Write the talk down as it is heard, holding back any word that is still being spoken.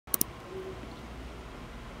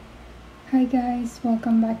Hi guys,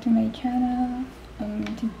 welcome back to my channel.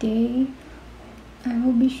 Today I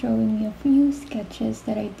will be showing you a few sketches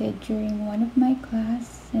that I did during one of my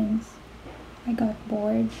class since I got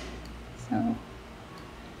bored. So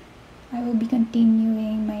I will be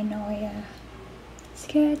continuing my naoya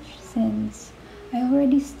sketch since I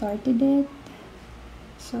already started it.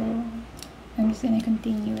 So I'm just gonna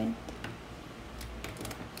continue it.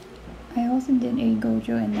 I also did a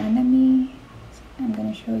gojo and nanami. I'm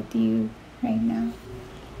gonna show it to you right now.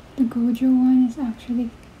 The gojo one is actually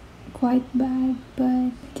quite bad,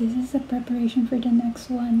 but this is a preparation for the next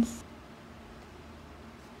ones.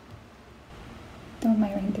 Don't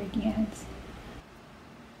mind my dirty hands.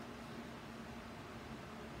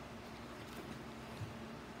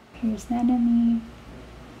 Here's nanami.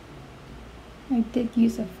 I did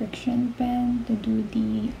use a friction pen to do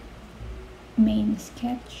the main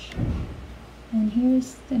sketch. And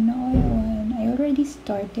here's the naoya one. I already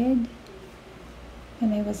started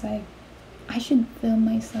and I was like, I should film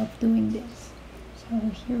myself doing this. So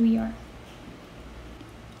here we are.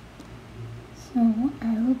 So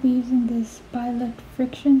I will be using this pilot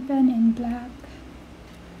friction pen in black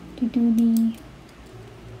to do the,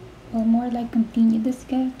 well, more like continue the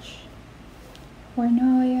sketch for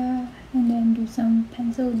naoya, and then do some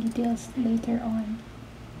pencil details later on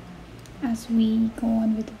as we go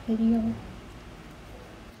on with the video.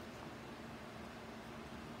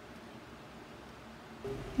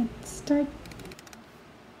 Let's start.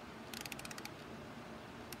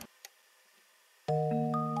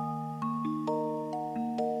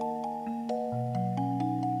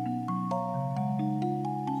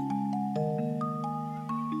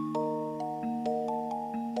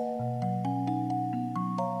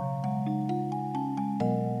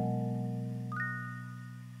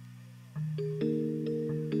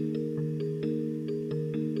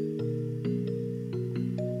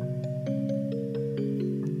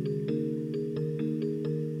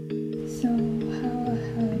 So how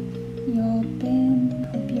have y'all been?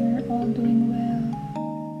 Hope you're all doing well.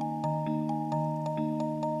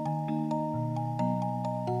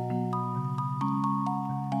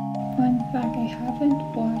 Fun fact, I haven't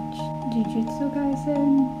watched Jujutsu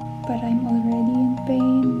Kaisen, but I'm already in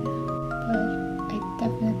pain. But I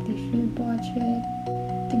definitely should watch it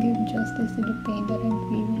to give justice to the pain that I'm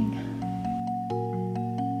feeling.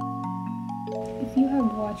 If you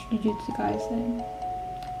have watched Jujutsu Kaisen,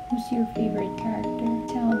 who's your favorite character?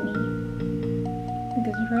 Tell me.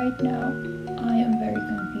 Because right now, I am very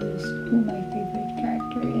confused who my favorite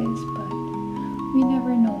character is, but we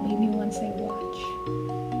never know. Maybe once I watch,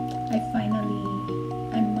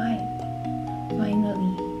 I might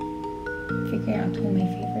finally figure out who my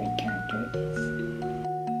favorite character is.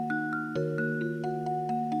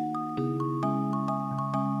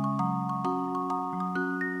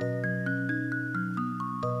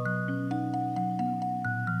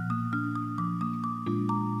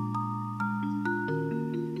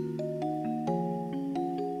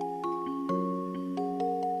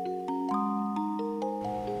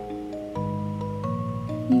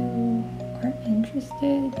 You are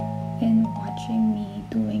interested in watching me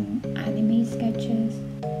doing anime sketches,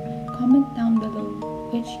 comment down below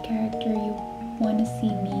which character you want to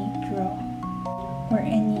see me draw, or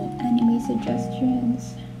any anime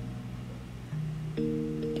suggestions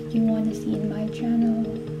that you want to see in my channel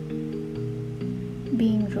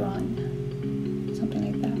being drawn, something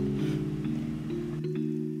like that.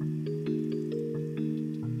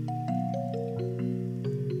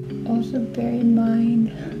 Also bear in mind,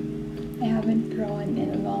 I haven't drawn in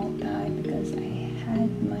a long time because I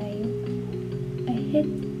hit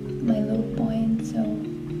my low point, so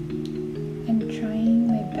I'm trying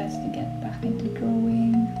my best to get back into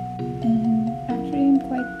drawing, and actually I'm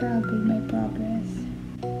quite proud with my progress.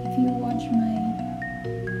 If you watch my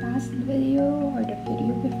past video or the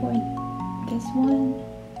video before this one,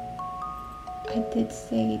 I did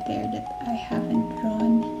say there that I haven't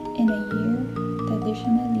drawn in a year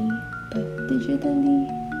traditionally, but digitally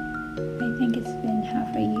I think it's been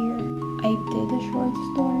half a year. I did a short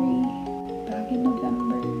story back in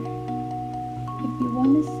November. If you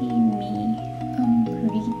want to see me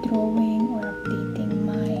redrawing or updating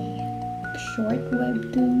my short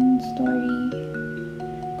webtoon story,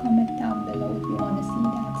 comment down below if you want to see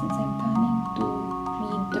that, since I'm planning to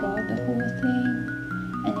redraw the whole thing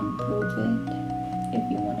and improve it. If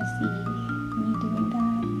you want to see me doing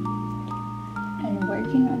that and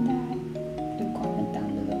working on that, do comment down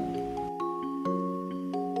below.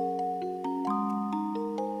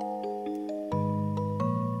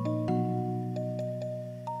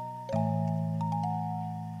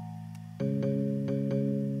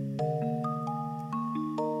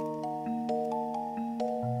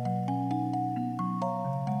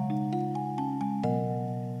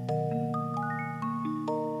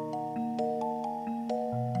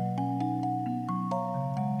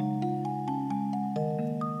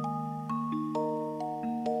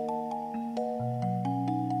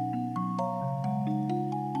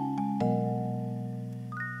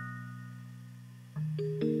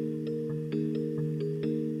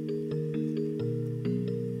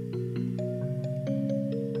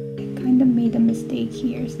 kind of made a mistake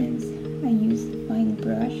here since I used a fine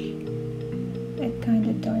brush. It kind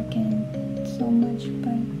of darkened so much,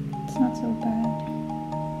 but it's not so bad.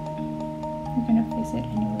 We're gonna fix it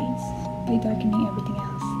anyways by darkening everything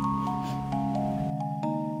else.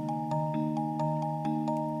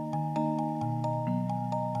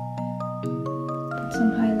 Put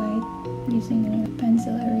some highlight using a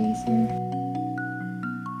pencil eraser.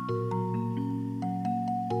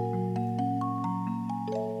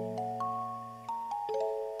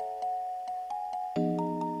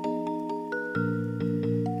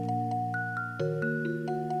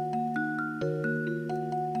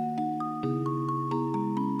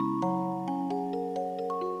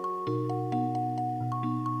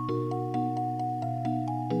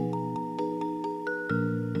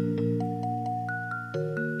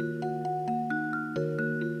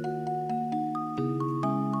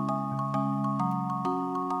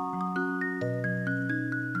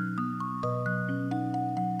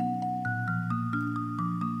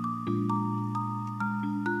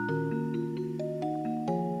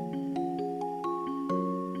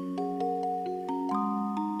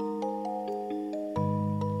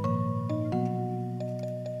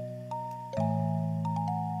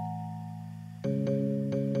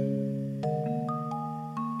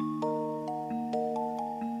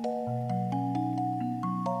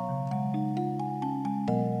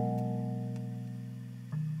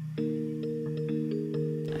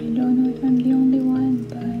 I don't know if I'm the only one,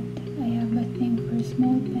 but I have a thing for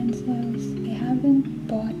small pencils. I haven't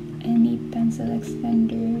bought any pencil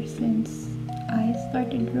extender since I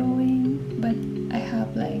started drawing, but I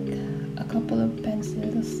have like a couple of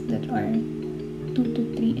pencils that are 2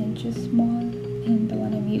 to 3 inches small, and the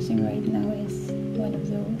one I'm using right now is one of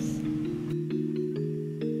those.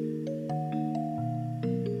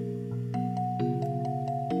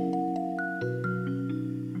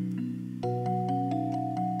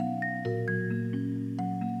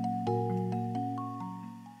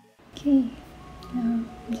 Okay, now I'm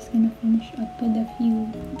just gonna finish up with a few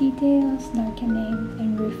details, darkening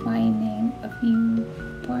and refining a few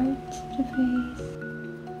parts of the face.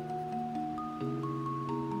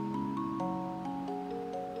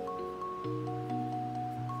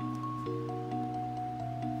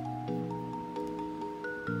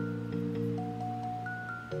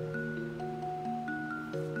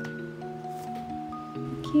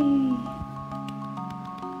 Okay.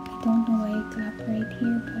 I don't know why I clap right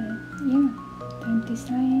here, but yeah, time to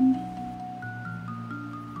sign.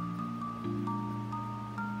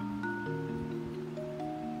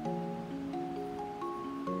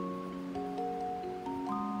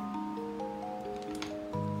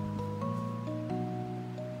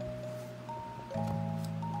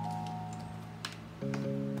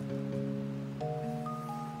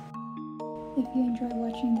 If you enjoy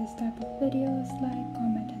watching this type of videos, like,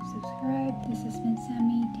 comment, and subscribe. This has been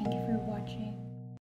Sammy. Thank you for watching.